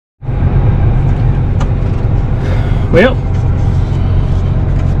Well,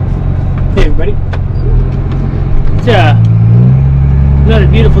 hey everybody. It's another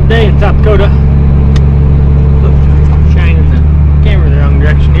beautiful day in South Dakota. Oops, shining the camera the wrong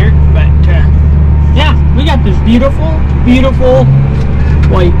direction here, but yeah, we got this beautiful, beautiful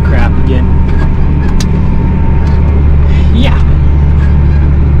white crap again. Yeah.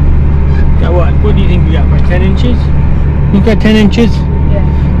 Got what? What do you think we got? By 10 inches? You got 10 inches? Yeah.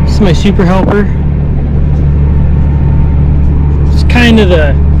 This is my super helper. It's kind of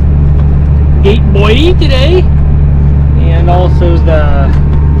the gate boy today, and also the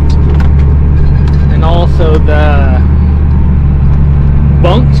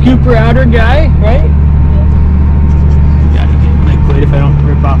bunk scooper outer guy, right? Yeah. Gotta get my plate if I don't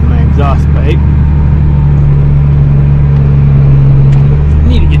rip off my exhaust pipe.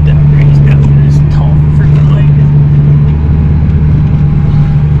 Need to get that raised up in this tall freaking leg.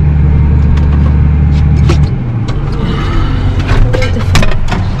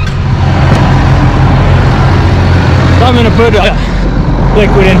 So I'm gonna put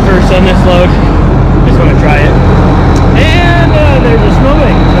liquid in first on this load. Just want to try it. And there's a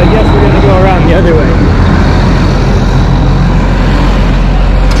snowbank, so I guess we're gonna go around the other way.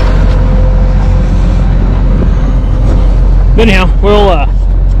 But anyhow,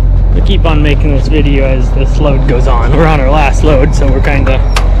 we'll keep on making this video as this load goes on. We're on our last load, so we're kind of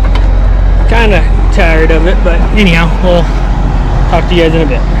tired of it. But anyhow, we'll talk to you guys in a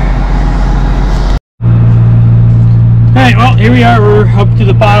bit. Alright, well, here we are. We're up to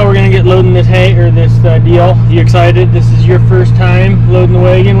the pile. We're gonna get loading this hay or this deal. You excited? This is your first time loading the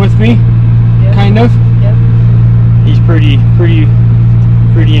wagon with me? Yep. Kind of? Yep. He's pretty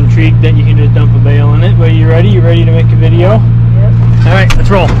intrigued that you can just dump a bale in it. But you ready? You ready to make a video? Yep. Alright, let's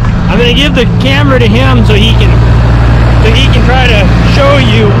roll. I'm gonna give the camera to him so he can try to show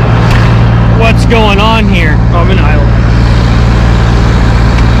you what's going on here. Oh, I'm in Iowa.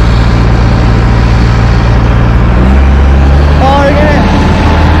 Well, we're gonna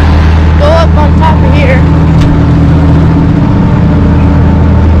go up on top of here.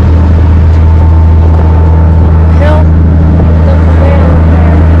 Hill. Dump the bale in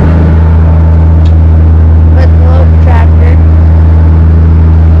there. With the load tractor.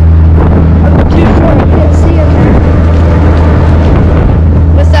 Up too short, you can't see in there.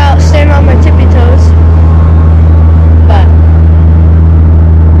 Without standing on my tippy toes.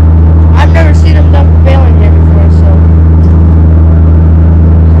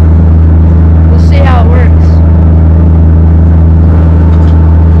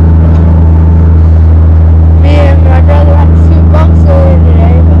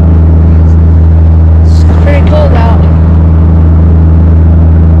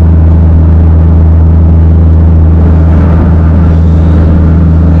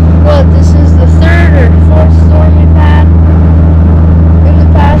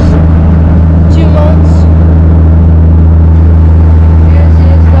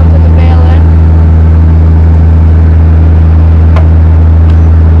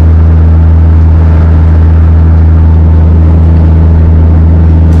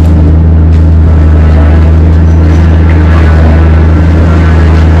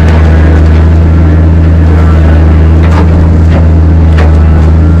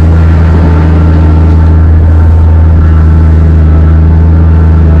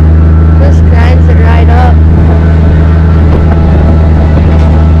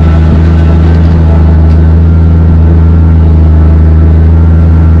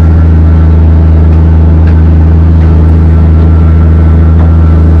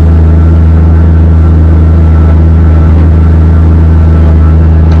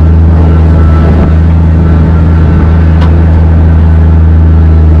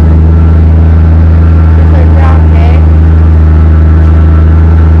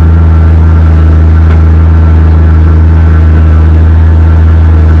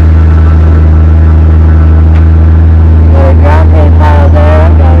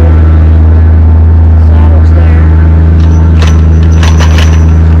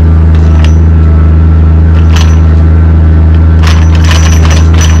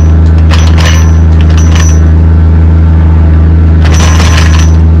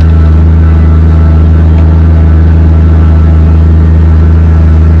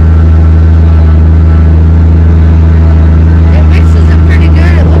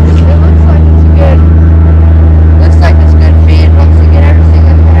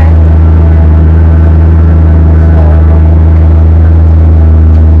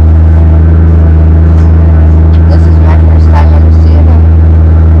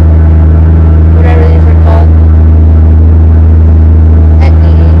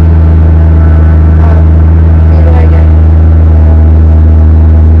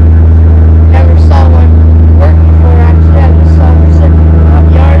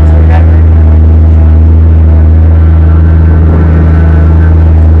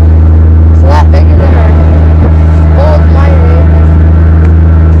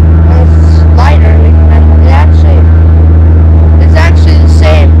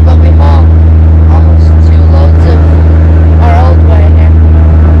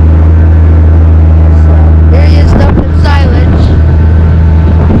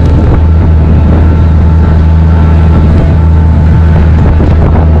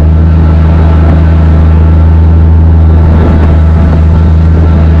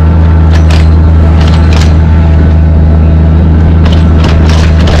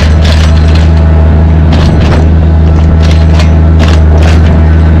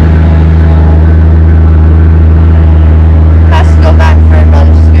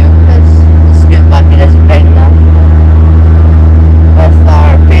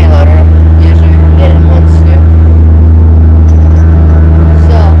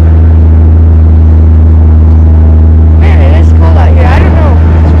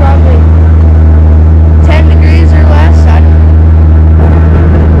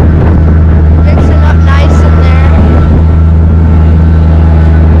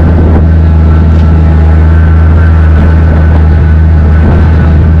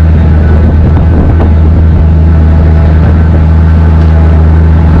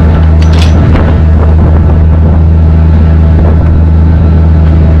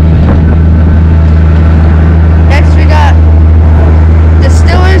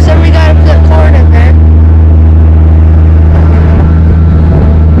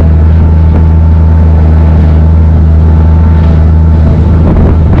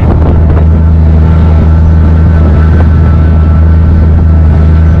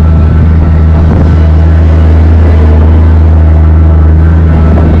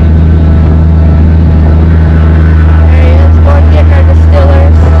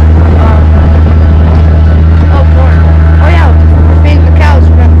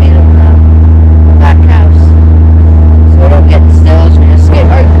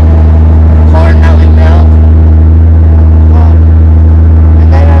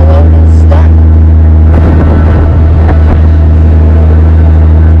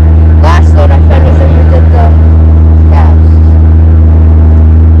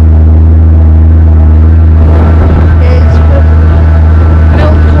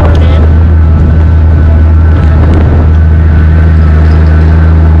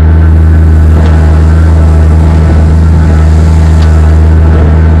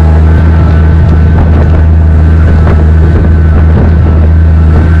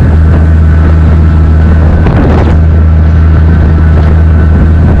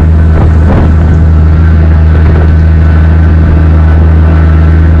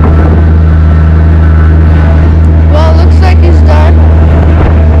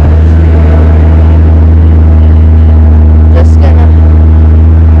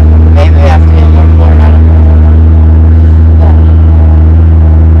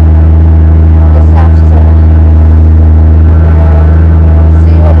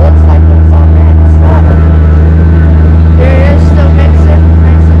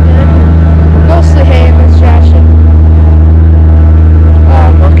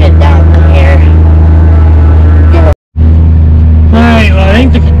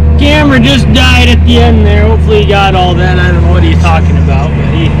 just died at the end there. Hopefully he got all that. I don't know what he's talking about, but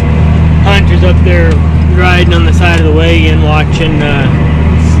Hunter's up there riding on the side of the wagon watching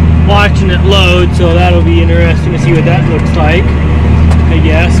it load, so that'll be interesting to see what that looks like, I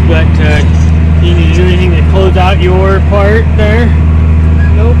guess. But you need to do anything to close out your part there?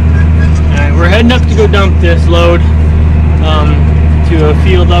 Nope. Alright, we're heading up to go dump this load to a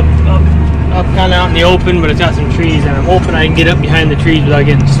field up kind of out in the open, but it's got some trees, and I'm hoping I can get up behind the trees without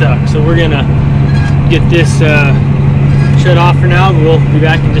getting stuck. So we're gonna get this shut off for now, but we'll be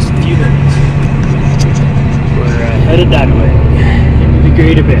back in just a few minutes. We're headed that way into the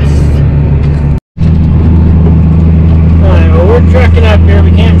Great Abyss. Alright, well, we're trekking up here.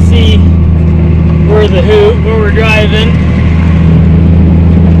 We can't see where we're driving.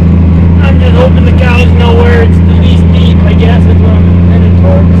 I'm just hoping the cows know where it's the least deep. I guess that's what I'm headed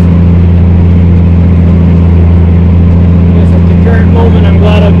towards. Current moment, I'm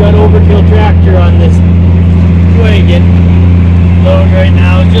glad I've got Overkill tractor on this wagon. Load right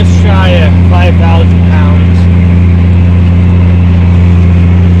now is just shy of 5,000 pounds.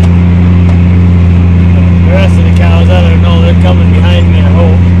 The rest of the cows, I don't know, they're coming behind me, I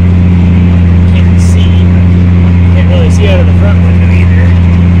hope. Can't see. Can't really see out of the front window either.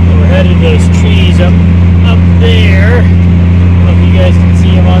 So we're headed to those trees up there. I don't know if you guys can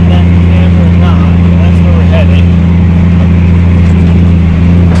see them on that camera or not, but that's where we're headed.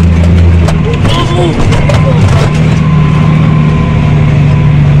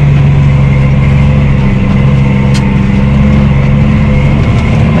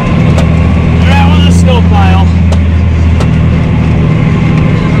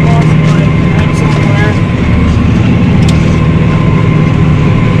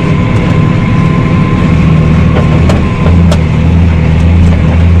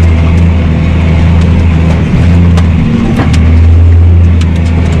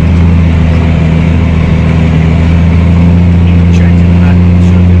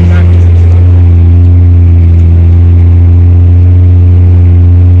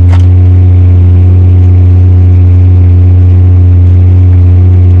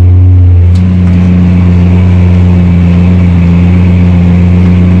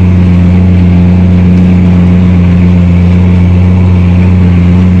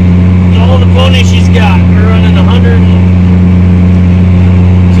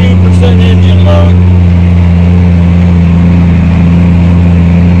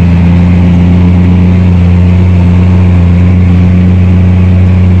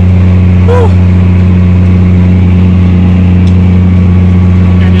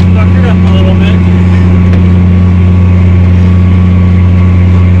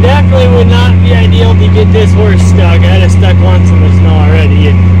 This horse stuck. I had it stuck once in the snow already,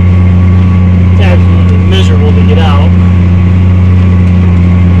 and it's absolutely miserable to get out.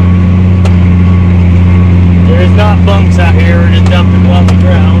 There's not bunks out here, we're just dumping off the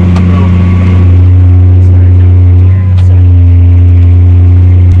ground.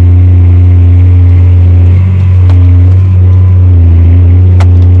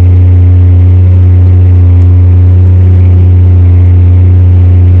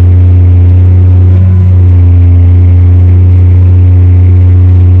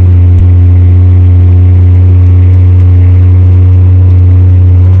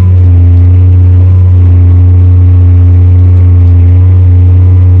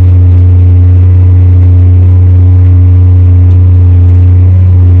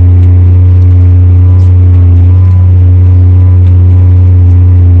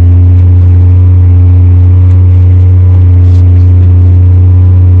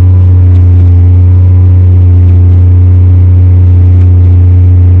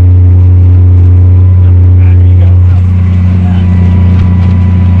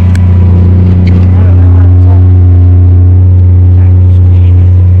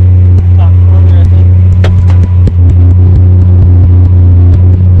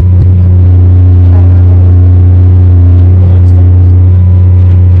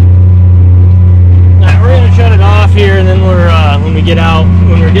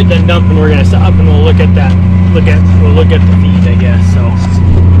 Get done dumping, we're gonna stop and we'll look at the feed, I guess. So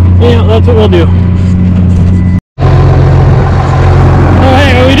yeah, that's what we'll do.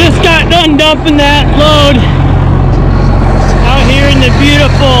 Alright, we just got done dumping that load out here in the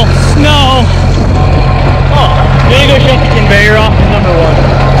beautiful snow. Oh, I'm gonna go shut the conveyor off to number one.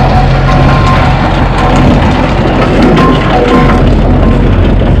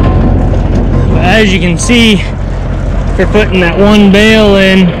 As you can see, for putting that one bale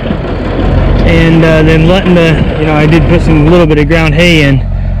in and then letting I did put a little bit of ground hay in.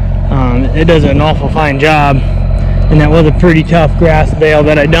 It does an awful fine job, and that was a pretty tough grass bale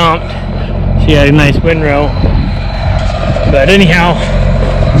that I dumped. he had a nice windrow. But anyhow,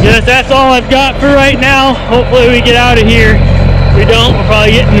 yes, that's all I've got for right now. Hopefully we get out of here. If we don't, we'll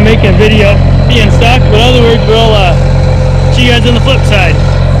probably get into making a video being stuck. But otherwise, we'll see you guys on the flip side.